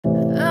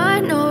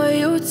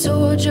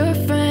told your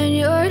friend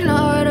you're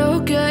not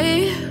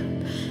okay?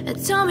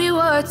 And tell me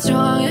what's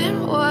wrong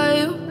and why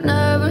you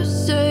never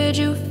said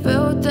you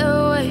felt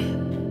that way.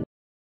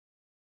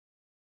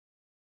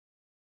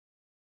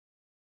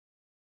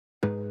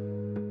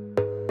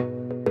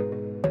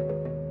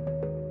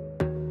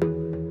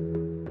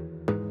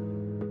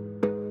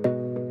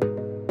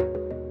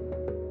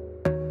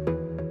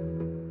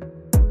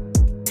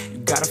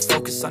 Gotta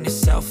focus on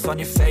yourself, on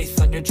your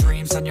faith, on your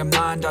dreams, on your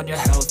mind, on your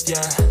health,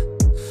 yeah.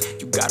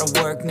 You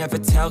gotta work, never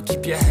tell,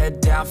 keep your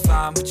head down,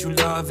 find what you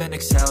love and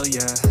excel,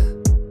 yeah.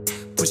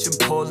 Push and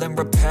pull and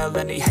repel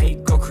any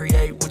hate, go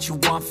create what you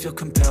want, feel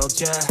compelled,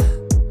 yeah.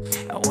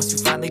 And once you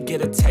finally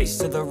get a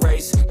taste of the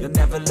race, you'll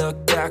never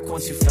look back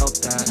once you felt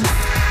that.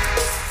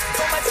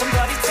 Don't let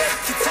somebody take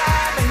your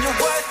time and your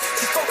worth,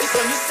 just focus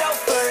on yourself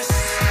first.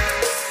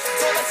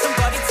 Don't let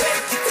somebody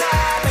take your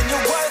time and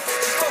your worth,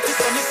 just focus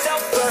on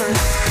yourself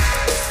first.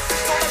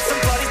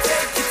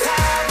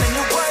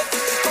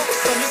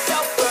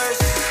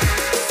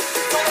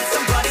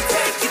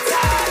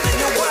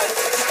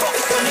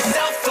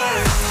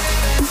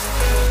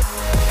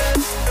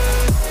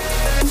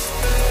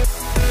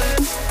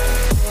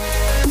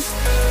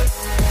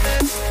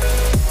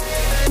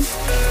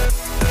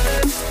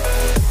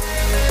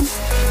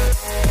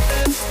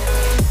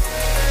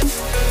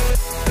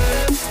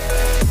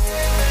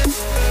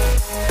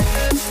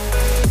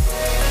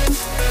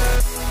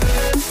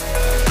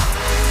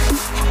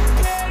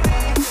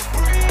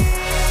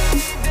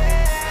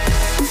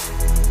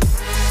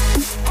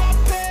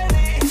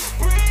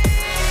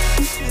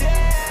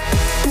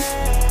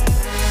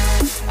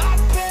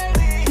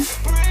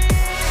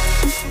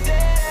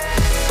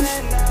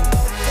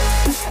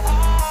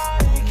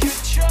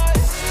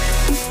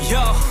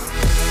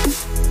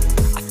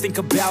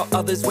 About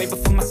others way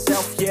before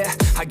myself, yeah.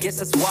 I guess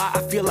that's why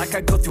I feel like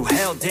I go through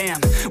hell, damn.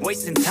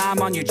 Wasting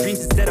time on your dreams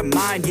instead of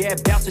mine, yeah.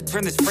 About to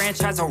turn this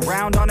franchise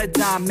around on a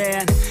dime,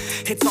 man.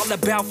 It's all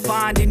about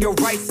finding your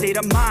right state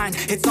of mind.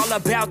 It's all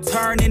about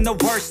turning the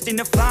worst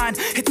into fine.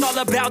 It's all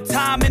about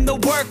time and the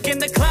work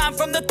and the climb.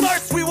 From the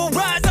thirst we will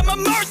rise, I'm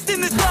immersed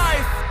in this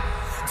life.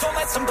 Don't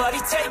let somebody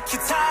take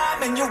your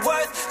time and your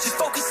worth, just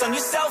focus on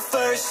yourself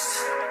first.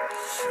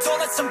 Don't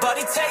let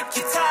somebody take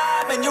your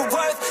time and your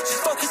worth,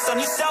 just focus on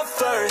yourself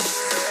first.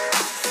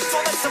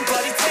 Don't let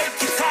somebody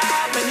take your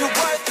time and your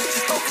worth,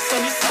 just focus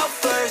on yourself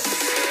first.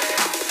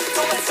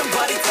 Don't let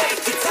somebody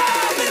take your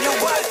time and your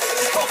worth,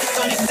 just focus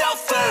on yourself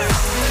first.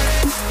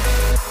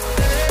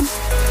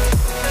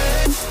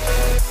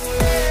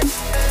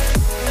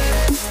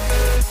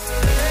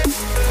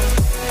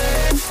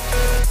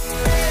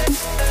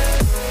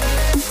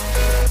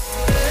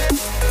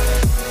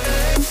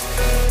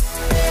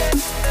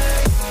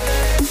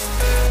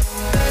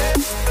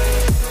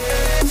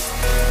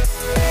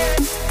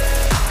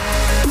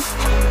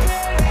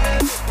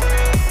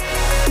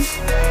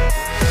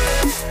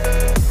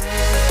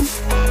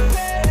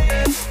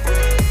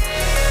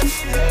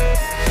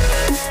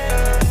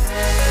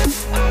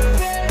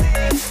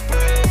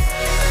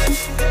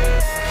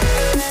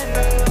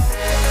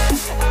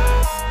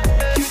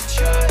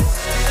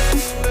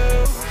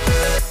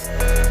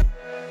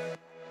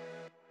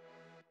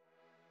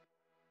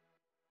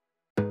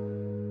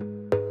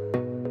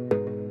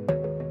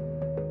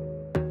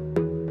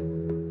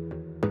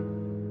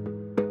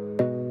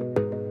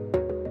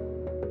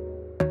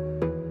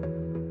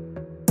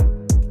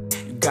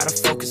 Gotta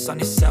focus on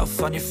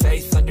yourself, on your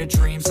faith, on your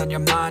dreams, on your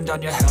mind,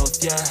 on your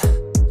health, yeah.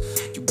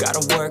 You gotta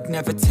work,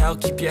 never tell,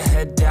 keep your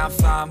head down,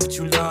 find what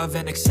you love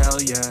and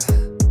excel, yeah.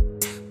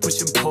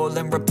 Push and pull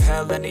and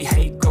repel any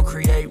hate, go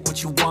create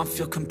what you want,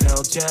 feel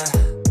compelled, yeah.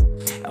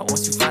 And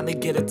once you finally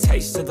get a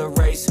taste of the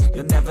race,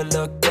 you'll never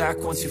look back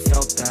once you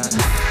felt that.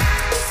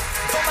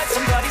 Don't let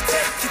somebody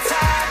take your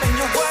time and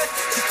your worth,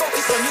 just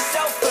focus on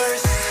yourself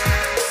first.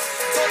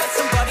 Don't let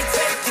somebody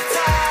take your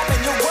time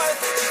and your worth,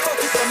 just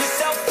focus on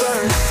yourself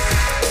first.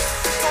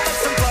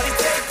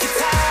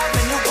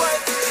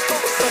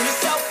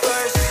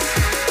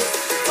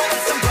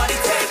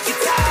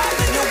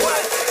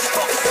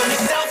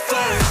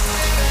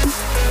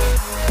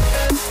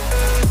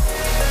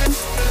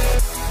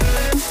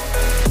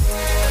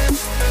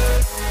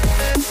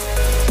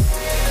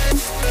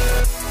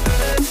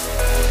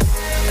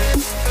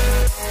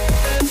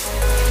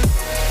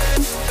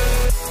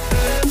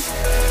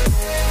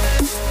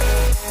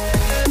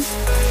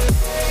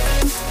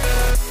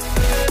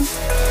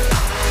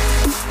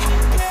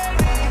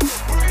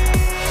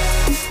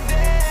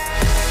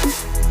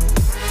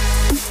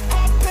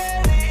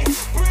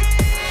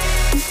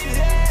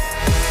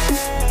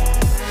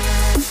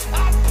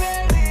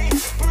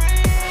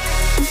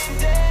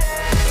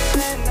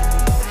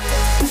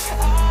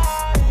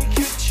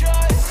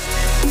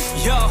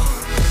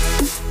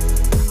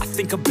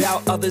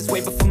 About others way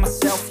before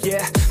myself,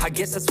 yeah. I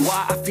guess that's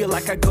why I feel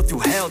like I go through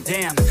hell,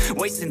 damn.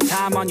 Wasting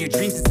time on your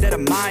dreams instead of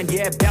mine,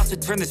 yeah. About to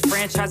turn this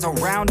franchise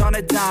around on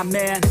a dime,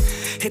 man.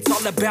 It's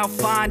all about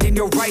finding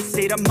your right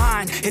state of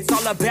mind. It's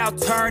all about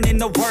turning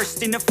the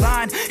worst into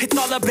fine. It's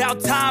all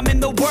about time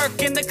and the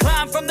work and the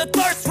climb. From the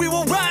thirst we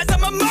will rise,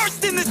 I'm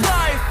immersed in this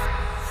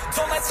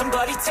Don't let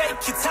somebody take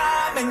your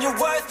time and your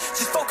worth.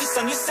 Just focus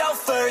on yourself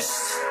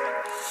first.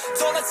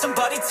 Don't let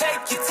somebody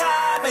take your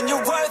time and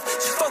your worth.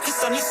 Just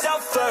focus on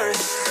yourself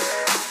first.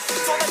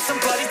 Don't let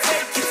somebody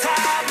take your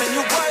time and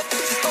your worth.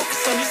 Just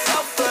focus on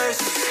yourself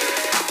first.